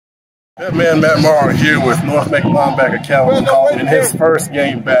That man Matt Morrow here with North Meck linebacker Kalvin McCollum in his first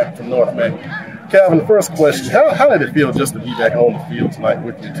game back from North Meck. Kalvin, first question, how did it feel just to be back on the field tonight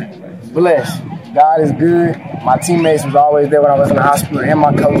with your teammates? Blessed. God is good. My teammates was always there when I was in the hospital, and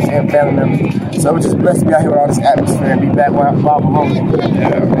my coaches and family members. So it was just blessed to be out here with all this atmosphere and be back where I belong.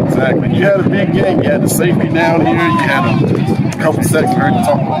 Yeah, exactly. You had a big game. You had the safety down here. You had a couple seconds. I heard you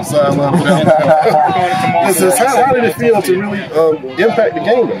talking about the sideline. How did it feel to really impact the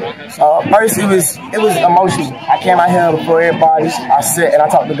game tonight? First, it was emotional. I came out here before everybody. I sat and I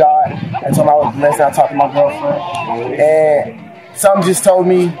talked to God. I told him I was blessed. I talked to my girlfriend, and something just told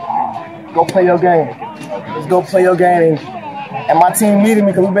me, go play your game. Let's go play your game. And my team needed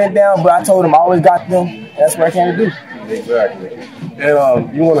me because we went down, but I told them I always got them. And that's what I came to do. Exactly.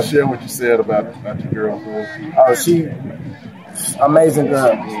 And you want to share what you said about your girlfriend? Oh, she's amazing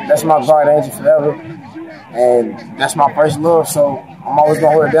girl. That's my guard angel forever. And that's my first love, so I'm always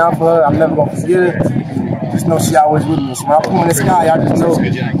going to hold it down for her. I'm never going to forget it. And just know she always with me. So when I point in the sky, I just know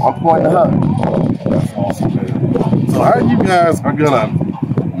I'm pointing to her. That's awesome, man. So how you guys are going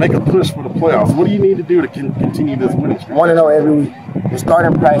to make a push for the playoffs? What do you need to do to continue this winning streak? 1-0 every week. We're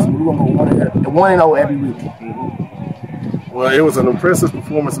starting practice. We're going to go 1-0 every week. Well, it was an impressive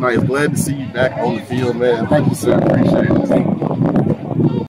performance tonight. Glad to see you back on the field, man. Thank you, sir. Appreciate it.